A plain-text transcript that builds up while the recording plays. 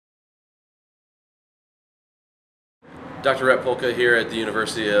Dr. Rhett Polka here at the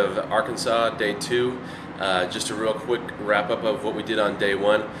University of Arkansas, day 2. Just a real quick wrap up of what we did on day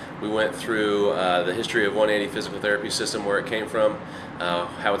 1. We went through the history of 180 physical therapy system, where it came from,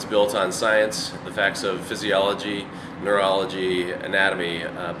 how it's built on science, the facts of physiology, neurology, anatomy,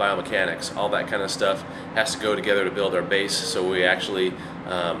 biomechanics, all that kind of stuff has to go together to build our base, so we actually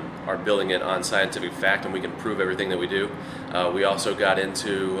are building it on scientific fact and we can prove everything that we do. We also got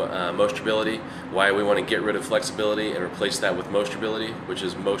into motionability, why we want to get rid of flexibility and replace that with motionability, which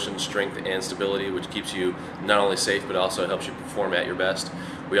is motion, strength, and stability, which keeps you not only safe but also helps you perform at your best.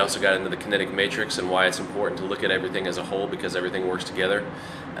 We also got into the kinetic matrix and why it's important to look at everything as a whole, because everything works together,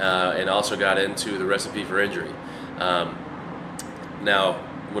 and also got into the recipe for injury. Now,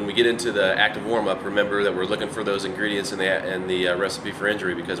 when we get into the active warm-up, remember that we're looking for those ingredients in the recipe for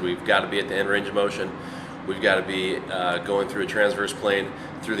injury, because we've got to be at the end range of motion. We've got to be going through a transverse plane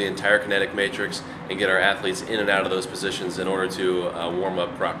through the entire kinetic matrix and get our athletes in and out of those positions in order to warm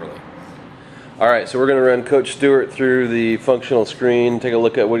up properly. Alright, so we're going to run Coach Stuart through the functional screen, take a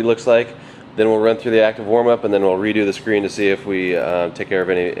look at what he looks like. Then we'll run through the active warm-up, and then we'll redo the screen to see if we take care of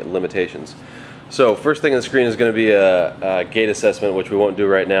any limitations. So first thing on the screen is going to be a gait assessment, which we won't do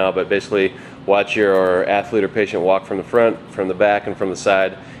right now, but basically watch your athlete or patient walk from the front, from the back, and from the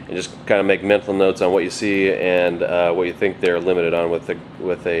side, and just kind of make mental notes on what you see and what you think they're limited on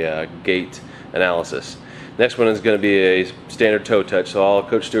with a gait analysis. Next one is going to be a standard toe touch. So all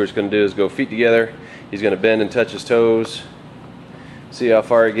Coach Stewart's going to do is go feet together. He's going to bend and touch his toes, see how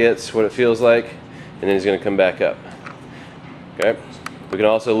far he gets, what it feels like, and then he's going to come back up. Okay. We can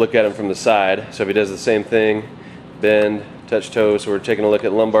also look at him from the side. So if he does the same thing, bend, touch toes, so we're taking a look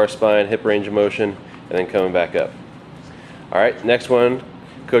at lumbar, spine, hip range of motion, and then coming back up. All right, next one,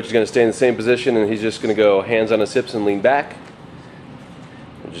 Coach is going to stay in the same position, and he's just going to go hands on his hips and lean back.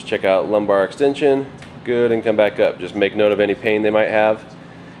 We'll just check out lumbar extension, good, and come back up. Just make note of any pain they might have,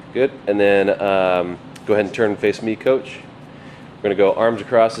 good. And then go ahead and turn and face me, Coach. We're going to go arms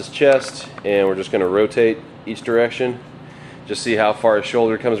across his chest, and we're just going to rotate each direction. Just see how far his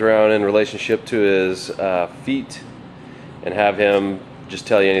shoulder comes around in relationship to his feet, and have him just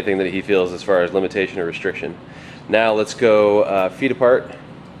tell you anything that he feels as far as limitation or restriction. Now let's go feet apart,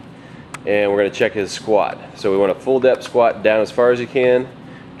 and we're going to check his squat. So we want a full depth squat down as far as you can.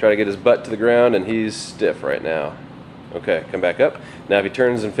 Try to get his butt to the ground, and he's stiff right now. Okay, come back up. Now if he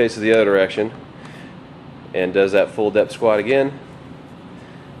turns and faces the other direction and does that full depth squat again.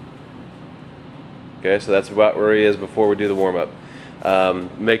 Okay, so that's about where he is before we do the warm-up.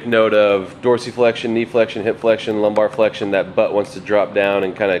 Make note of dorsiflexion, knee flexion, hip flexion, lumbar flexion. That butt wants to drop down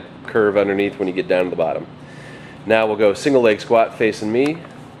and kind of curve underneath when you get down to the bottom. Now we'll go single leg squat facing me,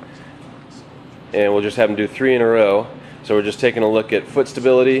 and we'll just have him do 3 in a row. So we're just taking a look at foot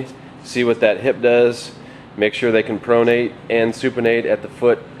stability, see what that hip does, make sure they can pronate and supinate at the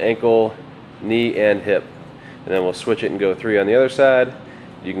foot, ankle, knee, and hip. And then we'll switch it and go 3 on the other side.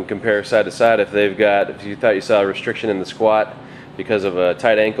 You can compare side to side. If you thought you saw a restriction in the squat because of a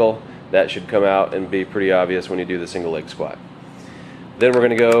tight ankle, that should come out and be pretty obvious when you do the single leg squat. Then we're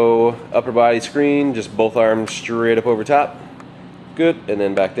going to go upper body screen, just both arms straight up over top. Good, and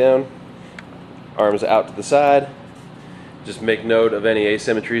then back down. Arms out to the side. Just make note of any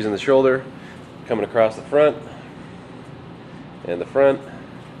asymmetries in the shoulder, coming across the front, and behind,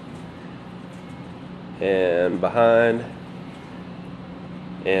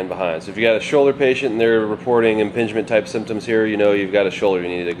 and behind. So if you got a shoulder patient and they're reporting impingement type symptoms here, you know you've got a shoulder you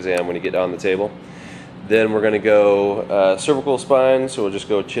need to examine when you get on the table. Then we're going to go cervical spine, so we'll just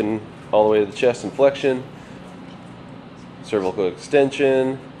go chin all the way to the chest and flexion, cervical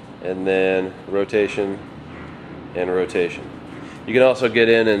extension, and then rotation and rotation. You can also get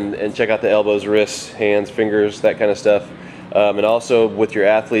in and check out the elbows, wrists, hands, fingers, that kind of stuff. And also with your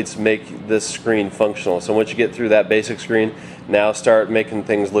athletes, make this screen functional. So once you get through that basic screen, now start making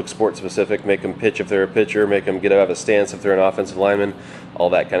things look sport specific. Make them pitch if they're a pitcher, make them get out of a stance if they're an offensive lineman. All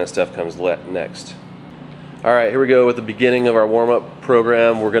that kind of stuff comes next. Alright, here we go with the beginning of our warm-up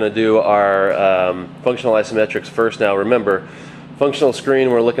program. We're going to do our functional isometrics first. Now remember, functional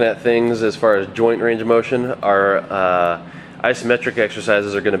screen, we're looking at things as far as joint range of motion. Our isometric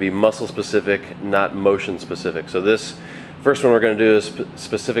exercises are going to be muscle specific, not motion specific. So this first one we're going to do is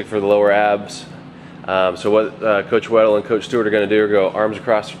specific for the lower abs. So what Coach Weddle and Coach Stewart are going to do are go arms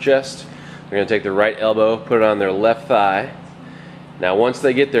across their chest. They're going to take their right elbow, put it on their left thigh. Now once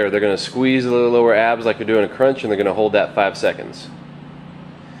they get there, they're going to squeeze the lower abs like they're doing a crunch, and they're going to hold that 5 seconds.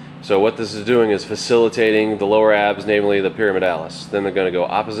 So what this is doing is facilitating the lower abs, namely the pyramidalis. Then they're going to go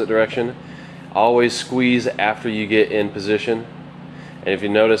opposite direction. Always squeeze after you get in position. And if you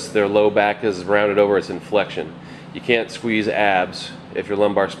notice their low back is rounded over, it's in flexion. You can't squeeze abs if your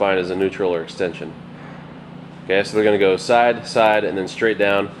lumbar spine is in neutral or extension. Okay, so they're going to go side, side, and then straight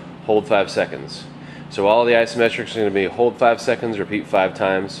down, hold 5 seconds. So all the isometrics are going to be hold 5 seconds, repeat 5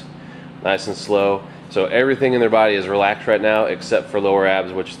 times, nice and slow. So everything in their body is relaxed right now except for lower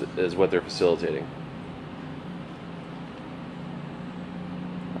abs, which is what they're facilitating.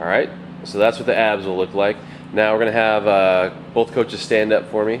 All right, so that's what the abs will look like. Now we're going to have both coaches stand up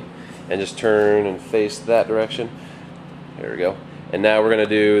for me and just turn and face that direction. There we go. And now we're going to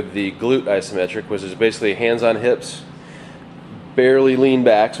do the glute isometric, which is basically hands on hips, barely lean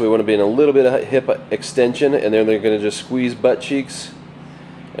back, so we want to be in a little bit of hip extension, and then they're going to just squeeze butt cheeks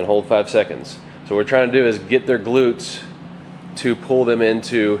and hold 5 seconds. So what we're trying to do is get their glutes to pull them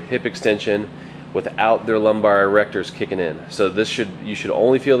into hip extension without their lumbar erectors kicking in. So you should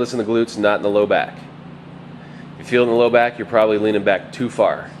only feel this in the glutes, not in the low back. If you feel it in the low back, you're probably leaning back too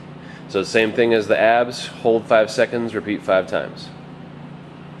far. So the same thing as the abs, hold 5 seconds, repeat 5 times.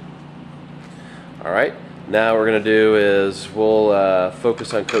 All right, now what we're going to do is we'll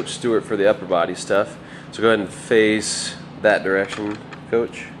focus on Coach Stuart for the upper body stuff. So go ahead and face that direction,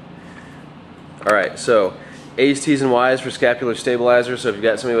 Coach. All right, so A's, T's, and Y's for scapular stabilizers. So if you've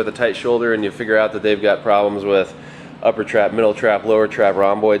got somebody with a tight shoulder and you figure out that they've got problems with upper trap, middle trap, lower trap,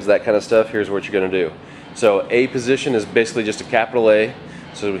 rhomboids, that kind of stuff, here's what you're going to do. So A position is basically just a capital A.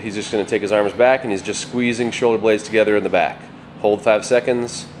 So he's just going to take his arms back and he's just squeezing shoulder blades together in the back. Hold 5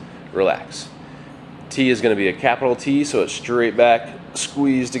 seconds, relax. T is going to be a capital T, so it's straight back,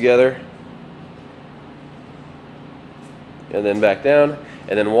 squeeze together, and then back down.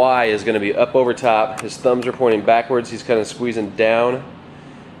 And then Y is going to be up over top. His thumbs are pointing backwards. He's kind of squeezing down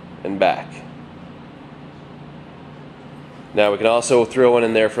and back. Now we can also throw one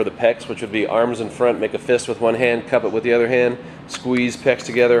in there for the pecs, which would be arms in front, make a fist with one hand, cup it with the other hand, squeeze pecs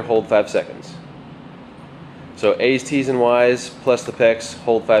together, hold 5 seconds. So A's, T's, and Y's plus the pecs,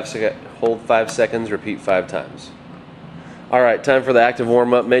 hold 5 seconds, repeat 5 times. All right, time for the active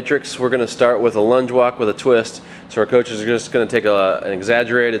warm-up matrix. We're going to start with a lunge walk with a twist. So our coaches are just going to take an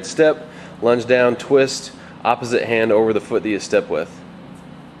exaggerated step, lunge down, twist, opposite hand over the foot that you step with.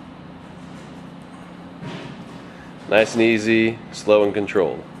 Nice and easy, slow and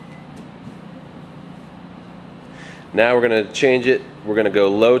controlled. Now we're going to change it. We're going to go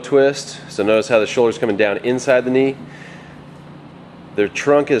low twist. So notice how the shoulder's coming down inside the knee. Their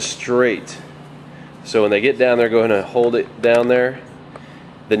trunk is straight. So when they get down there, go ahead and hold it down there.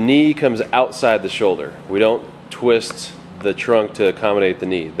 The knee comes outside the shoulder. We don't twist the trunk to accommodate the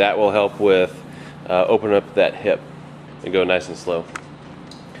knee. That will help with opening up that hip and go nice and slow.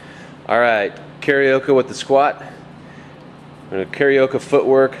 All right, Carioca with the squat. We're going to Carioca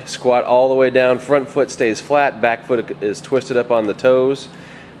footwork, squat all the way down, front foot stays flat, back foot is twisted up on the toes,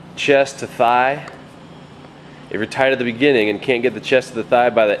 chest to thigh. If you're tight at the beginning and can't get the chest to the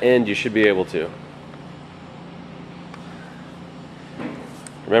thigh by the end, you should be able to.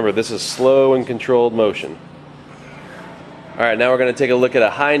 Remember, this is slow and controlled motion. All right, now we're going to take a look at a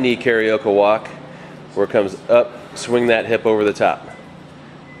high knee Carioca walk, where it comes up, swing that hip over the top.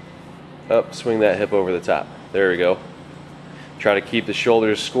 Up, swing that hip over the top. There we go. Try to keep the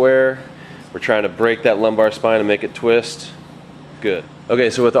shoulders square. We're trying to break that lumbar spine and make it twist. Good.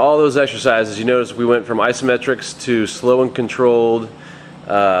 Okay, so with all those exercises, you notice we went from isometrics to slow and controlled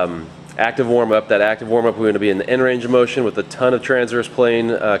active warm-up. That active warm-up, we're going to be in the end range of motion with a ton of transverse plane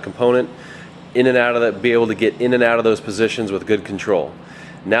component, in and out of that, be able to get in and out of those positions with good control.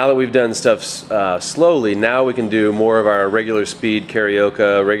 Now that we've done stuff slowly, now we can do more of our regular speed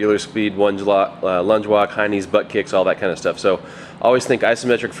Carioca, regular speed lunge walk, high knees, butt kicks, all that kind of stuff. So always think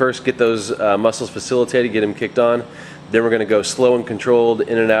isometric first, get those muscles facilitated, get them kicked on. Then we're going to go slow and controlled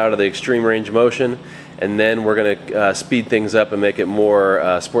in and out of the extreme range of motion. And then we're going to speed things up and make it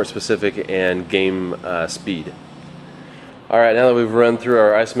more sport specific and game speed. All right, now that we've run through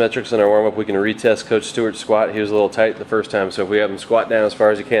our isometrics and our warm-up, we can retest Coach Stewart's squat. He was a little tight the first time, so if we have him squat down as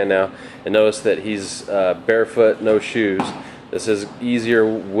far as he can now, and notice that he's barefoot, no shoes. This is easier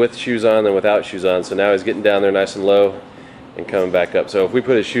with shoes on than without shoes on, so now he's getting down there nice and low and coming back up. So if we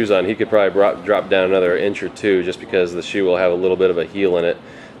put his shoes on, he could probably drop down another inch or two, just because the shoe will have a little bit of a heel in it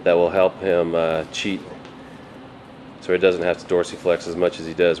that will help him cheat, so he doesn't have to dorsiflex as much as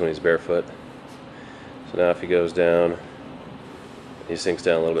he does when he's barefoot. So now if he goes down, he sinks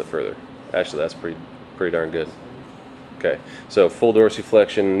down a little bit further. Actually, that's pretty darn good. Okay, so full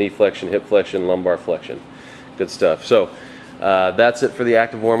dorsiflexion, knee flexion, hip flexion, lumbar flexion. Good stuff. So that's it for the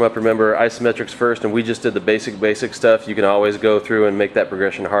active warm-up. Remember, isometrics first, and we just did the basic stuff. You can always go through and make that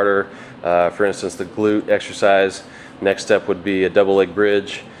progression harder. For instance, the glute exercise, next step would be a double leg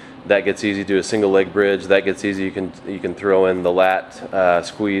bridge. That gets easy. Do a single leg bridge. That gets easy. You can throw in the lat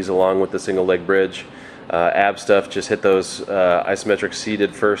squeeze along with the single leg bridge. Ab stuff, just hit those isometric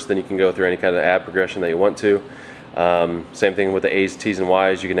seated first, then you can go through any kind of ab progression that you want to. Same thing with the A's, T's, and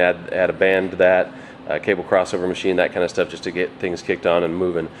Y's. You can add a band to that, cable crossover machine, that kind of stuff, just to get things kicked on and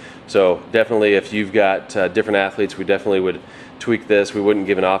moving. So definitely, if you've got different athletes, we definitely would tweak this. We wouldn't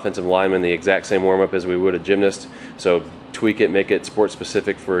give an offensive lineman the exact same warm-up as we would a gymnast. So tweak it, make it sport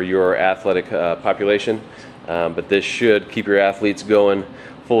specific for your athletic population. But this should keep your athletes going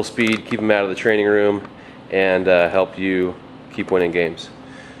full speed, keep them out of the training room, and help you keep winning games.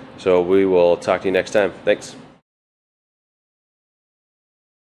 So we will talk to you next time. Thanks.